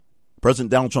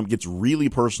President Donald Trump gets really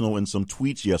personal in some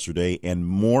tweets yesterday, and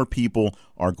more people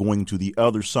are going to the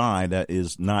other side that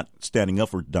is not standing up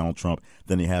for Donald Trump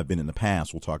than they have been in the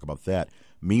past. We'll talk about that.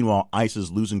 Meanwhile, ISIS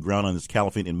losing ground on its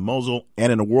caliphate in Mosul,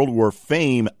 and in a world where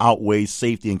fame outweighs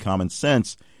safety and common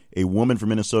sense, a woman from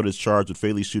Minnesota is charged with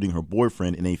fatally shooting her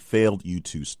boyfriend in a failed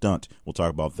U2 stunt. We'll talk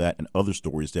about that and other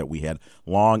stories that we had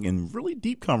long and really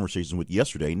deep conversations with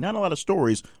yesterday. Not a lot of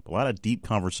stories, but a lot of deep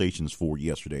conversations for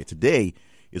yesterday. Today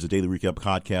is a daily recap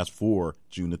podcast for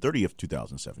June the 30th,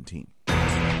 2017.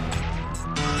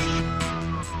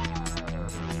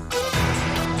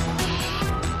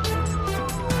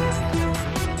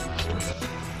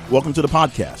 Welcome to the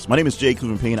podcast. My name is Jay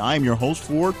Cleveland Payne. I am your host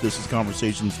for This is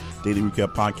Conversations Daily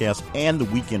Recap Podcast and the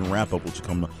Weekend Wrap-Up, which will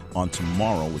come on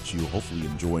tomorrow, which you'll hopefully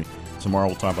enjoy. Tomorrow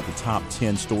we'll talk about the top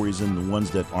 10 stories and the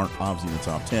ones that aren't obviously in the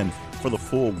top 10 for the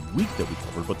full week that we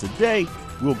covered. But today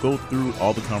we'll go through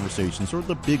all the conversations, or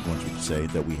the big ones, we could say,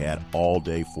 that we had all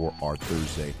day for our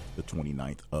Thursday, the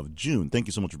 29th of June. Thank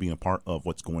you so much for being a part of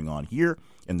what's going on here.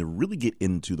 And to really get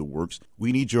into the works,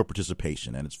 we need your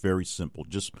participation, and it's very simple.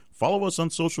 Just follow us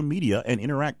on social media and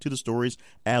interact to the stories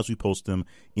as we post them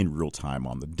in real time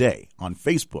on the day. On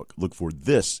Facebook, look for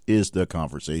This Is The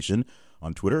Conversation.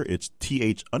 On Twitter, it's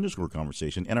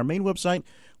th_conversation. And our main website,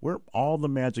 where all the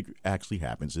magic actually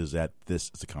happens, is at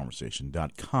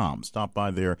thisistheconversation.com. Stop by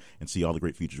there and see all the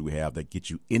great features we have that get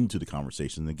you into the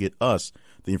conversation and get us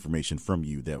the information from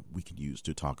you that we can use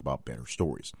to talk about better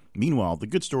stories. Meanwhile, the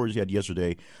good stories you had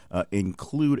yesterday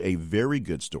include a very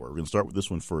good story. We're going to start with this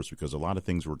one first because a lot of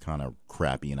things were kind of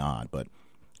crappy and odd, but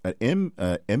at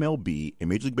MLB, a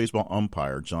Major League Baseball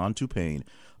umpire, John Tupane,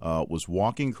 was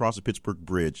walking across the Pittsburgh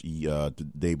Bridge the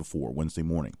day before, Wednesday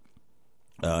morning.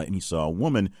 And he saw a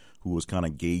woman who was kind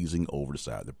of gazing over the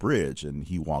side of the bridge. And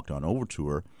he walked on over to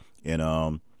her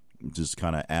and just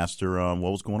kind of asked her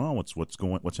what was going on,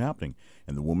 what's happening.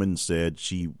 And the woman said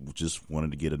she just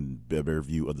wanted to get a better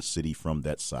view of the city from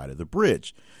that side of the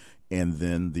bridge. And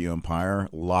then the umpire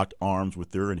locked arms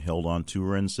with her and held on to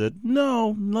her and said,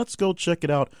 "No, let's go check it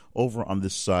out over on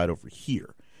this side over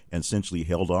here." And essentially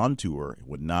held on to her,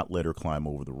 would not let her climb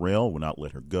over the rail, would not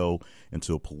let her go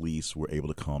until police were able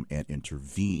to come and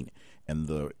intervene. And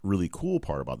the really cool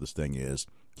part about this thing is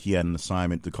he had an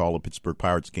assignment to call a Pittsburgh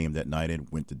Pirates game that night and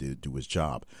went to do his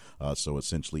job. So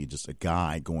essentially just a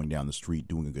guy going down the street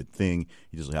doing a good thing.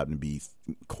 He just happened to be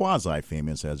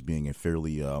quasi-famous as being a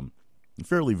fairly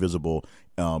visible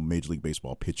Major League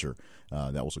Baseball pitcher.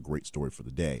 That was a great story for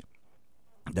the day.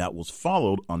 That was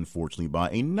followed, unfortunately,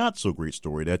 by a not-so-great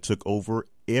story that took over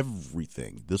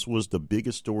everything. This was the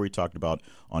biggest story talked about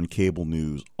on cable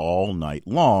news all night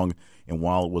long, and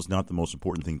while it was not the most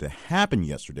important thing to happen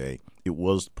yesterday, it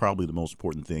was probably the most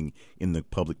important thing in the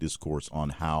public discourse on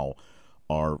how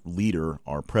our leader,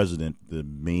 our president, the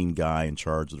main guy in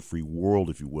charge of the free world,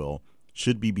 if you will,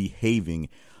 should be behaving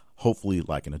hopefully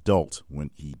like an adult when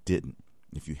he didn't.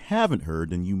 If you haven't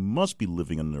heard, then you must be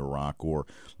living under a rock or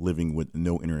living with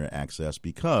no internet access,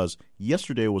 because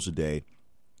yesterday was a day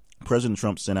President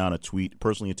Trump sent out a tweet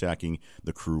personally attacking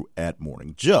the crew at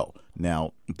Morning Joe.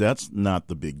 Now, that's not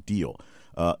the big deal.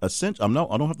 I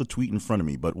don't have the tweet in front of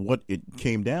me, but what it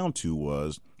came down to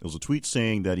was it was a tweet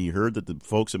saying that he heard that the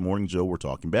folks at Morning Joe were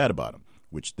talking bad about him,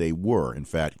 which they were. In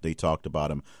fact, they talked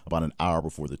about him about an hour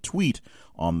before the tweet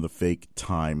on the fake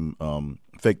time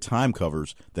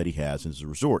covers that he has in his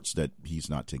resorts that he's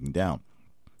not taking down.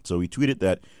 So he tweeted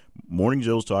that Morning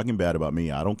Joe's talking bad about me.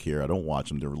 I don't care. I don't watch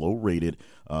them. They're low rated.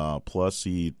 Plus,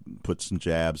 he put some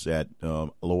jabs at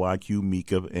low IQ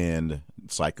Mika and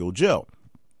Psycho Joe.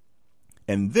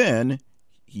 And then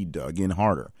he dug in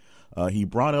harder. He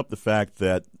brought up the fact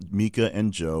that Mika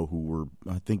and Joe, who were,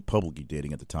 I think, publicly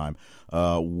dating at the time,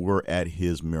 were at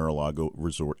his Mar-a-Lago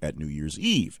resort at New Year's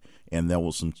Eve. And there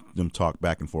was them talk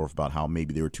back and forth about how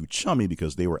maybe they were too chummy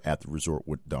because they were at the resort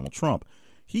with Donald Trump.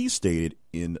 He stated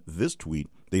in this tweet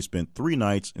they spent 3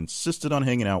 nights, insisted on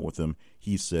hanging out with him.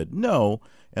 He said no,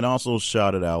 and also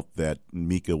shouted out that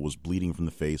Mika was bleeding from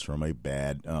the face from a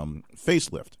bad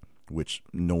facelift, which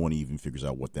no one even figures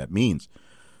out what that means.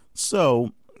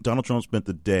 So Donald Trump spent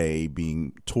the day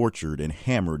being tortured and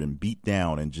hammered and beat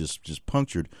down and just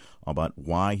punctured about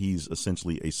why he's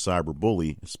essentially a cyber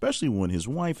bully, especially when his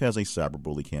wife has a cyber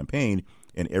bully campaign,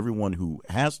 and everyone who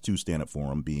has to stand up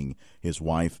for him, being his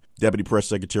wife, Deputy Press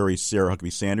Secretary Sarah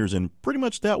Huckabee Sanders, and pretty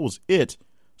much that was it,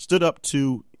 stood up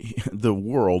to the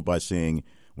world by saying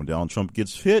when Donald Trump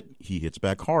gets hit, he hits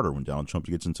back harder. When Donald Trump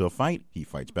gets into a fight, he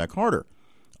fights back harder.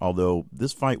 Although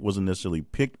this fight wasn't necessarily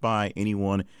picked by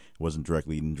anyone, it wasn't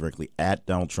directly at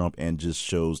Donald Trump, and just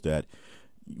shows that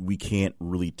we can't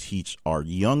really teach our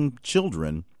young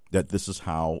children that this is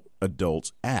how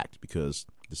adults act, because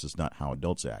this is not how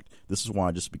adults act. This is why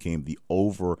it just became the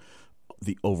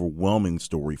overwhelming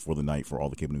story for the night for all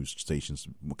the cable news stations.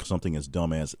 Something as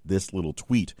dumb as this little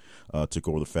tweet took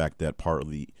over the fact that part of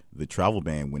the travel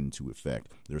ban went into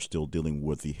effect. They're still dealing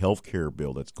with the health care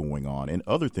bill that's going on and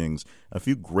other things, a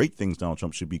few great things Donald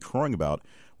Trump should be crowing about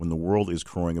when the world is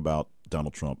crowing about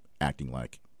Donald Trump acting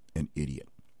like an idiot.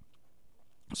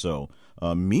 So,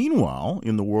 meanwhile,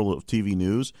 in the world of TV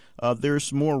news,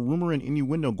 there's more rumor and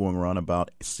innuendo going around about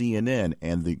CNN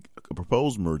and the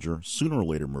proposed merger, sooner or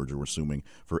later merger, we're assuming,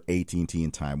 for AT&T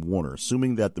and Time Warner.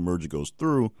 Assuming that the merger goes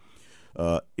through,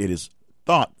 it is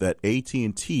thought that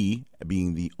AT&T,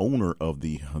 being the owner of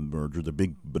the merger, the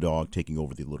big dog taking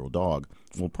over the little dog,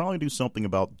 will probably do something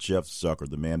about Jeff Zucker,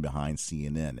 the man behind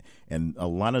CNN. And a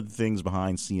lot of the things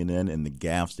behind CNN and the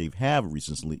gaffes they've had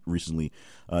recently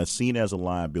seen as a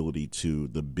liability to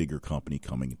the bigger company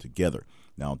coming together.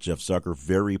 Now, Jeff Zucker,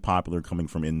 very popular, coming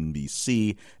from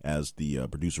NBC as the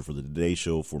producer for the Today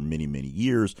Show for many, many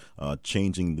years,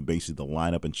 changing basically the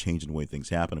lineup and changing the way things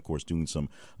happen. Of course, doing some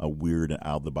weird and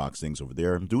out-of-the-box things over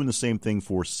there. Doing the same thing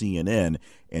for CNN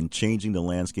and changing the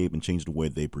landscape and changing the way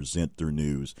they present their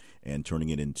news and turning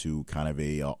it into kind of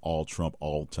a all-Trump,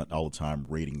 all-the-time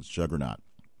ratings juggernaut.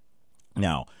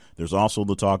 Now, there's also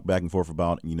the talk back and forth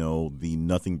about, the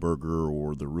nothing burger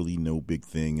or the really no big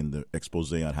thing, and the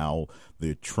expose on how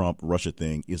the Trump-Russia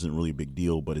thing isn't really a big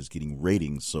deal, but is getting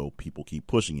ratings, so people keep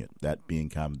pushing it. That being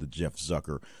kind of the Jeff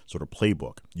Zucker sort of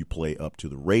playbook. You play up to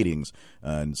the ratings,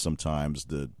 and sometimes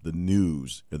the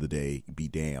news of the day be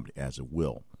damned, as it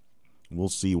will. We'll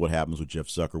see what happens with Jeff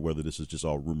Zucker, whether this is just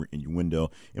all rumor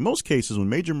innuendo. In most cases, when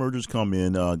major mergers come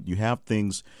in, you have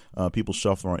things people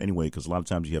shuffle around anyway, because a lot of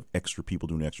times you have extra people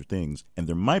doing extra things. And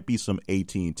there might be some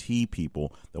AT&T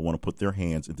people that want to put their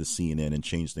hands into CNN and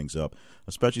change things up,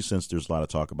 especially since there's a lot of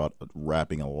talk about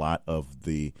wrapping a lot of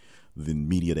the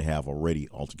media they have already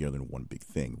altogether in one big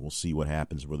thing. We'll see what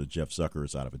happens, whether Jeff Zucker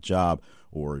is out of a job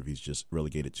or if he's just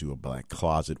relegated to a black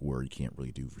closet where he can't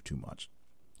really do for too much.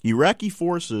 Iraqi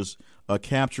forces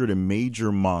captured a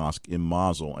major mosque in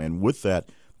Mosul, and with that,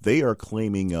 they are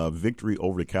claiming victory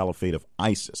over the caliphate of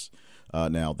ISIS.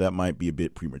 Now, that might be a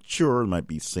bit premature, might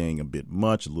be saying a bit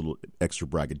much, a little extra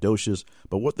braggadocious,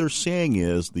 but what they're saying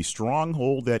is the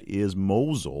stronghold that is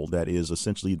Mosul, that is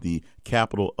essentially the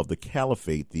capital of the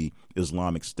caliphate, the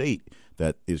Islamic State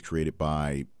that is created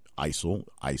by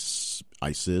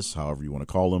ISIS, however you want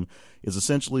to call them, is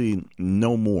essentially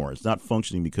no more. It's not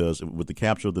functioning because with the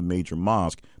capture of the major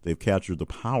mosque, they've captured the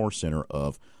power center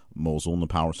of Mosul and the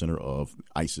power center of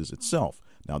ISIS itself.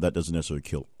 Now, that doesn't necessarily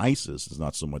kill ISIS. It's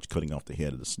not so much cutting off the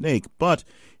head of the snake, but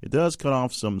it does cut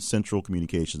off some central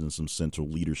communications and some central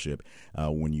leadership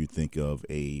when you think of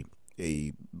a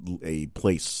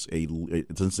place.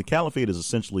 Since the caliphate is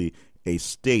essentially a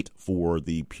state for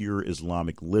the pure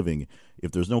Islamic living,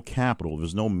 if there's no capital,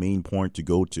 there's no main point to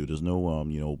go to. There's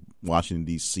no, Washington,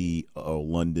 D.C.,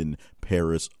 London,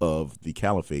 Paris of the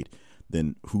caliphate,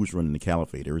 then who's running the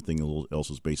caliphate? Everything else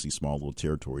is basically small little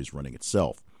territories running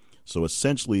itself. So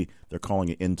essentially, they're calling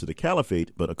it into the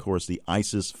caliphate, but of course the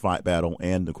ISIS fight battle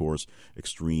and, of course,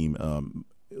 extreme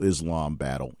Islam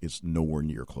battle is nowhere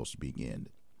near close to being ended.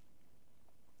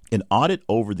 An audit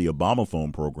over the Obama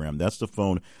phone program, that's the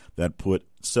phone that put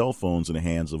cell phones in the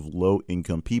hands of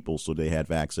low-income people so they had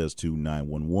access to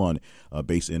 911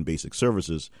 basic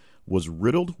services, was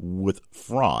riddled with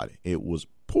fraud. It was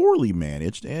poorly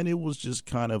managed, and it was just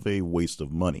kind of a waste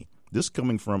of money. This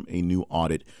coming from a new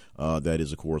audit that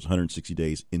is, of course, 160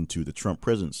 days into the Trump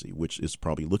presidency, which is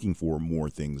probably looking for more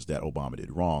things that Obama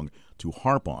did wrong to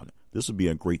harp on. This would be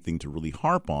a great thing to really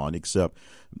harp on, except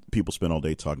people spend all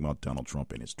day talking about Donald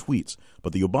Trump and his tweets.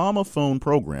 But the Obama phone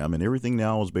program, and everything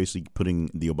now is basically putting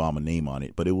the Obama name on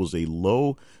it, but it was a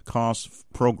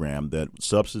low-cost program that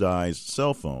subsidized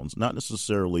cell phones, not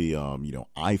necessarily,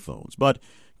 iPhones, but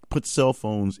put cell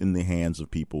phones in the hands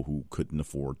of people who couldn't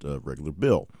afford a regular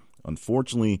bill.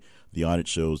 Unfortunately, the audit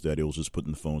shows that it was just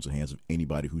putting the phones in the hands of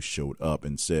anybody who showed up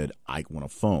and said, I want a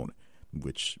phone,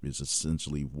 which is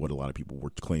essentially what a lot of people were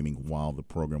claiming while the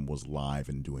program was live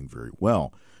and doing very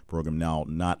well. Program now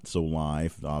not so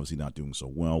live, obviously not doing so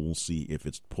well. We'll see if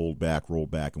it's pulled back, rolled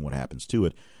back, and what happens to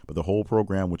it. But the whole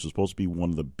program, which is supposed to be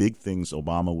one of the big things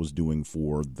Obama was doing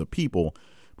for the people,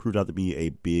 proved out to be a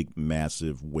big,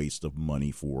 massive waste of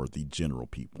money for the general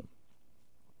people.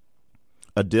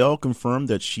 Adele confirmed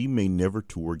that she may never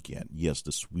tour again. Yes,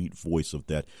 the sweet voice of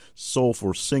that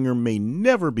soulful singer may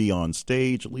never be on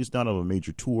stage, at least not on a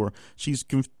major tour. She's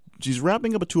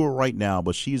wrapping up a tour right now,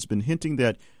 but she's been hinting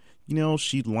that,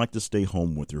 she'd like to stay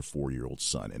home with her 4-year-old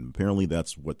son. And apparently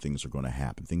that's what things are going to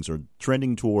happen. Things are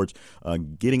trending towards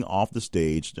getting off the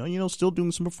stage, still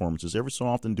doing some performances, every so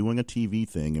often doing a TV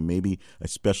thing and maybe a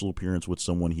special appearance with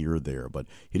someone here or there. But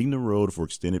hitting the road for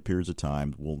extended periods of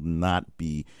time will not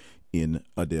be in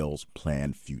Adele's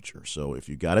planned future. So if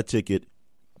you got a ticket,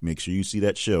 make sure you see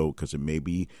that show, because it may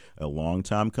be a long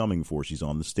time coming before she's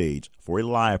on the stage for a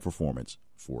live performance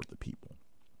for the people.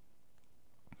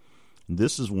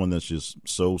 This is one that's just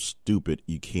so stupid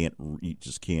I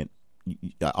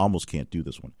almost can't do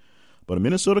this one. But a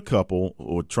Minnesota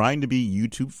couple trying to be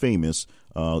YouTube famous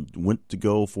went to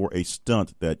go for a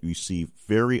stunt that you see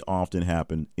very often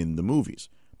happen in the movies.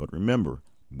 But remember,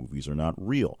 movies are not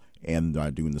real. And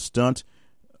doing the stunt,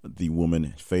 the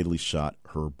woman fatally shot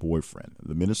her boyfriend.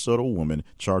 The Minnesota woman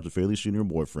charged with fatally shooting her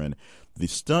boyfriend. The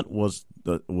stunt was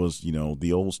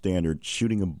the old standard,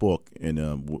 shooting a book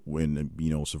and when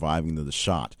surviving the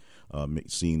shot,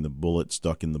 seeing the bullet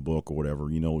stuck in the book or whatever.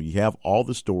 You have all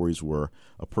the stories where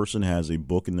a person has a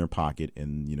book in their pocket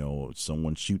and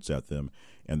someone shoots at them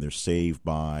and they're saved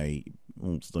by,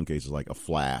 in some cases, like a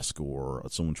flask, or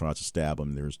someone tries to stab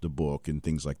them. There's the book and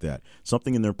things like that.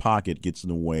 Something in their pocket gets in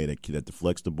the way that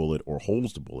deflects the bullet or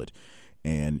holds the bullet.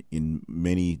 And in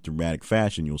many dramatic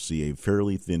fashion, you'll see a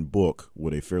fairly thin book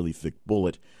with a fairly thick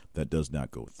bullet that does not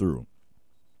go through.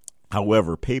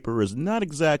 However, paper is not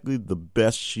exactly the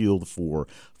best shield for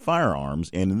firearms.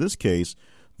 And in this case,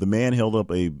 the man held up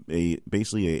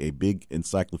basically a big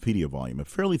encyclopedia volume, a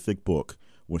fairly thick book,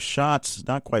 with shots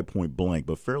not quite point blank,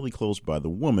 but fairly close by the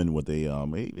woman with a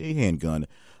handgun.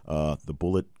 The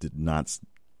bullet did not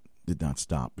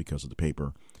stop because of the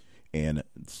paper, and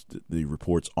the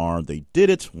reports are they did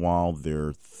it while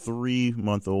their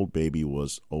 3-month-old baby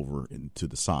was over to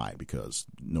the side because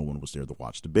no one was there to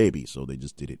watch the baby, so they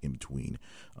just did it in between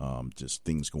just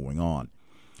things going on.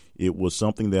 It was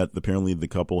something that apparently the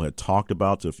couple had talked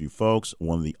about to a few folks.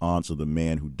 One of the aunts of the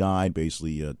man who died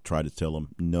basically tried to tell him,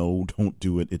 no, don't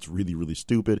do it. It's really, really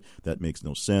stupid. That makes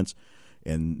no sense.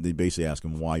 And they basically asked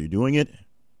him why you're doing it.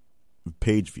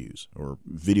 Page views, or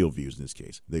video views in this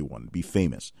case. They wanted to be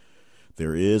famous.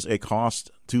 There is a cost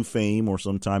to fame or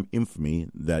sometimes infamy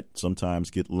that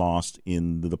sometimes get lost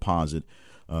in the deposit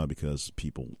because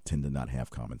people tend to not have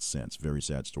common sense. Very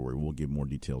sad story. We'll give more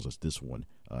details as this one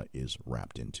is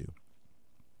wrapped into.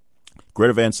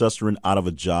 Greta Van Susteren out of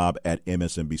a job at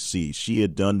MSNBC. She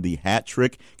had done the hat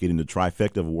trick, getting the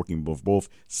trifecta of working with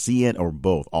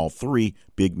all three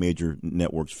big major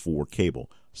networks for cable.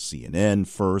 CNN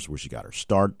first, where she got her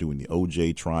start doing the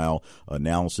OJ trial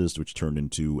analysis, which turned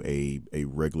into a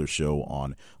regular show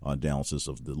on analysis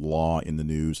of the law in the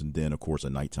news, and then, of course, a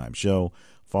nighttime show,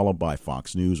 followed by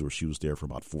Fox News, where she was there for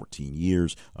about 14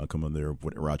 years, coming there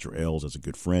with Roger Ailes as a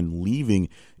good friend, leaving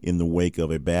in the wake of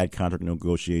a bad contract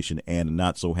negotiation and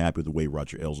not so happy with the way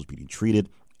Roger Ailes was being treated.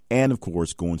 And, of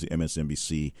course, going to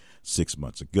MSNBC 6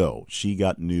 months ago. She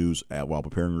got news while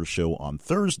preparing her show on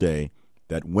Thursday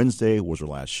that Wednesday was her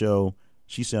last show.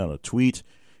 She sent out a tweet,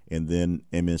 and then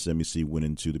MSNBC went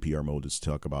into the PR mode to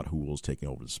talk about who was taking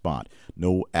over the spot.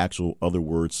 No actual other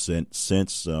words sent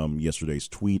since yesterday's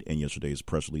tweet and yesterday's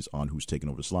press release on who's taking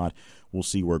over the slot. We'll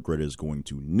see where Greta is going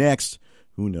to next.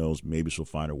 Who knows? Maybe she'll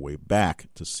find her way back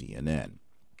to CNN.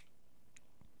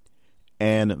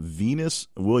 And Venus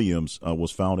Williams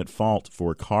was found at fault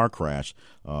for a car crash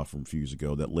from a few years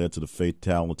ago that led to a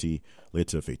fatality,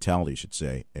 I should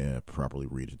say, properly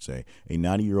read, I should say. A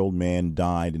 90-year-old man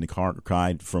died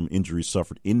from injuries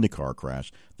suffered in the car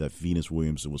crash that Venus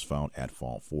Williams was found at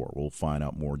fault for. We'll find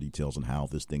out more details on how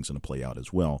this thing's going to play out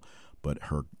as well.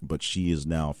 But she is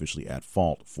now officially at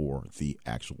fault for the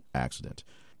actual accident.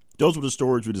 Those were the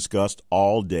stories we discussed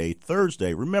all day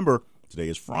Thursday. Remember, today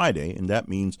is Friday, and that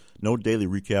means no daily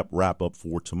recap wrap-up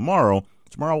for tomorrow.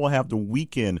 Tomorrow we'll have the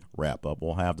weekend wrap-up.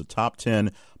 We'll have the top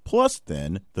 10, plus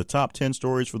then the top 10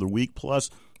 stories for the week, plus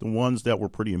the ones that were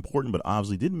pretty important but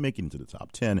obviously didn't make it into the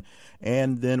top 10.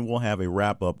 And then we'll have a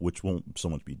wrap-up, which won't so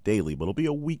much be daily, but it'll be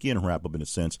a weekend wrap-up in a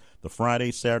sense, the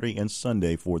Friday, Saturday, and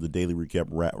Sunday for the daily recap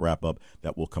wrap-up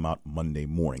that will come out Monday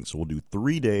morning. So we'll do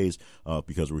 3 days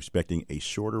because we're expecting a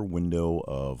shorter window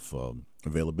of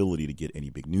availability to get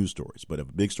any big news stories. But if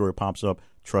a big story pops up,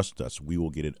 trust us, we will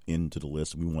get it into the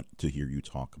list. We want to hear you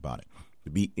talk about it.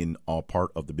 To be in all part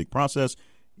of the big process,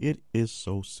 it is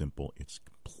so simple. It's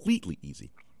completely easy.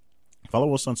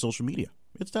 Follow us on social media.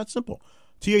 It's that simple.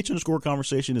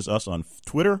 TH_conversation is us on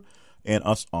Twitter, and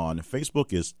us on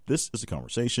Facebook is This is a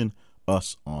Conversation.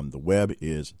 us on the web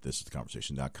is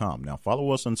thisistheconversation.com. Now,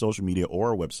 follow us on social media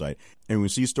or our website. And when you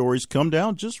see stories come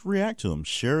down, just react to them,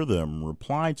 share them,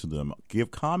 reply to them,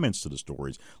 give comments to the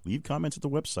stories, leave comments at the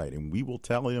website, and we will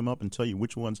tally them up and tell you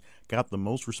which ones got the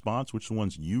most response, which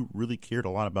ones you really cared a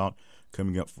lot about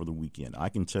coming up for the weekend. I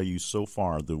can tell you so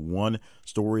far, the one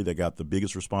story that got the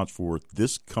biggest response for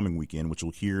this coming weekend, which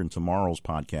we'll hear in tomorrow's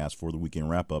podcast for the weekend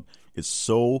wrap-up, is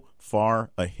so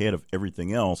far ahead of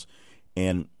everything else.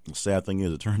 And the sad thing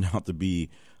is, it turned out to be,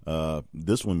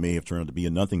 this one may have turned out to be a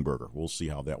nothing burger. We'll see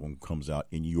how that one comes out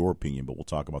in your opinion, but we'll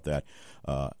talk about that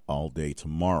all day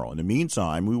tomorrow. In the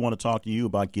meantime, we want to talk to you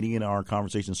about getting in our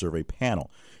conversation survey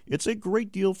panel. It's a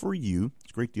great deal for you.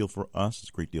 It's a great deal for us. It's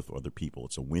a great deal for other people.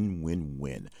 It's a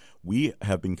win-win-win. We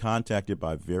have been contacted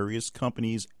by various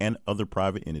companies and other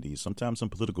private entities, sometimes some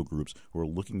political groups, who are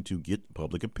looking to get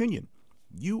public opinion.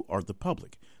 You are the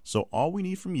public. So all we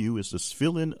need from you is to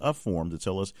fill in a form to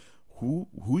tell us who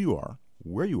you are,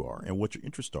 where you are, and what your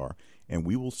interests are, and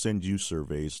we will send you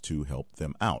surveys to help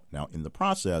them out. Now, in the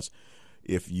process,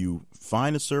 if you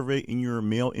find a survey in your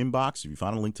mail inbox, if you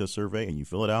find a link to a survey and you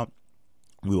fill it out,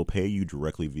 we will pay you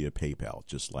directly via PayPal,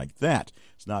 just like that.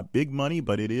 It's not big money,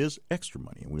 but it is extra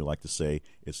money. And we like to say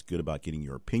it's good about getting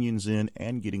your opinions in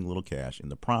and getting a little cash in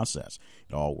the process.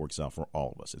 It all works out for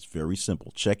all of us. It's very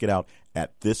simple. Check it out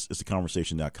at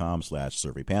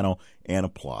thisistheconversation.com/survey panel and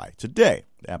apply today.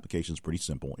 The application is pretty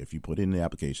simple. If you put in the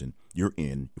application, you're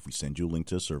in. If we send you a link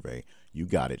to a survey, you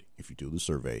got it. If you do the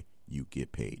survey, you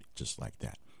get paid, just like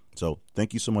that. So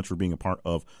thank you so much for being a part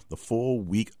of the full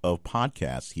week of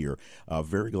podcasts here.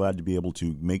 Very glad to be able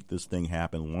to make this thing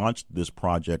happen, launch this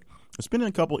project. It's been in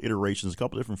a couple of iterations, a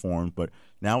couple of different forms, but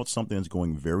now it's something that's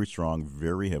going very strong,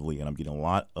 very heavily, and I'm getting a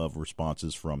lot of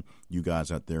responses from you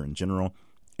guys out there in general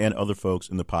and other folks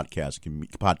in the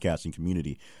podcasting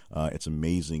community. It's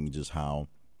amazing just how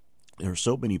there are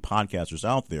so many podcasters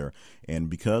out there, and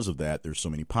because of that, there's so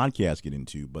many podcasts to get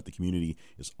into, but the community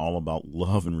is all about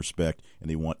love and respect, and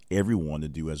they want everyone to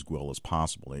do as well as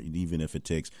possible, even if it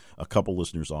takes a couple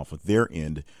listeners off of their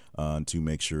end to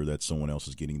make sure that someone else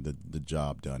is getting the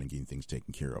job done and getting things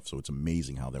taken care of. So it's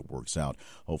amazing how that works out.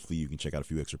 Hopefully you can check out a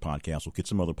few extra podcasts. We'll get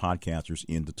some other podcasters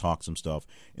in to talk some stuff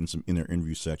in their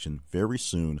interview section very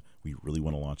soon. We really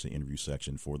want to launch the interview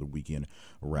section for the weekend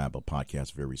wrap-up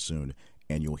podcast very soon,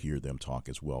 and you'll hear them talk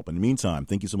as well. But in the meantime,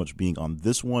 thank you so much for being on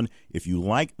this one. If you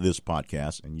like this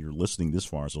podcast and you're listening this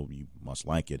far, so you must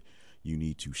like it, you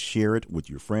need to share it with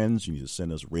your friends. You need to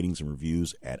send us ratings and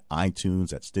reviews at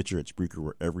iTunes, at Stitcher, at Spreaker,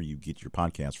 wherever you get your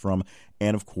podcast from.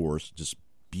 And, of course, just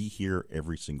be here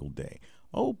every single day.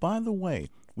 Oh, by the way,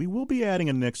 we will be adding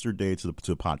an extra day to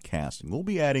podcasting. We'll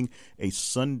be adding a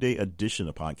Sunday edition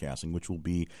of podcasting, which will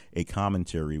be a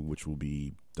commentary, which will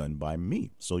be done by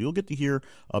me. So you'll get to hear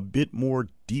a bit more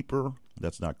deeper,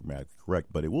 that's not grammatically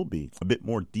correct, but it will be a bit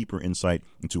more deeper insight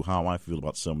into how I feel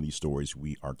about some of these stories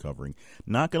we are covering.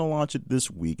 Not going to launch it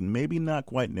this week, and maybe not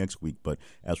quite next week, but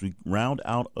as we round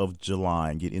out of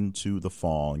July and get into the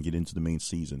fall and get into the main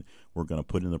season, we're going to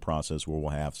put in the process where we'll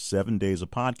have 7 days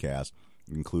of podcasts,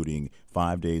 including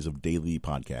 5 days of daily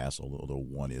podcasts, although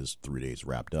one is 3 days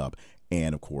wrapped up,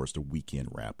 and, of course, the weekend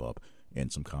wrap-up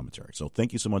and some commentary. So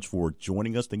thank you so much for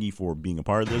joining us. Thank you for being a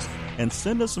part of this. And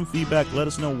send us some feedback. Let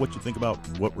us know what you think about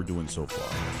what we're doing so far.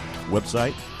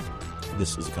 Website,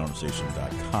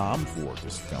 thisistheconversation.com for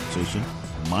This Is the Conversation.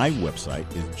 My website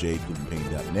is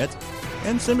jclevelandpayne.net.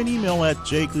 And send me an email at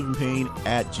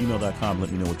jclevelandpayne@gmail.com.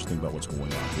 Let me know what you think about what's going on.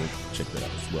 We'll check that out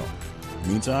as well.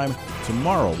 Meantime,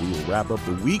 tomorrow we will wrap up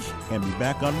the week and be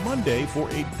back on Monday for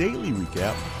a daily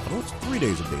recap. Although it's 3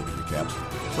 days of daily recaps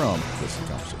from This Is the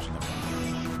Conversation.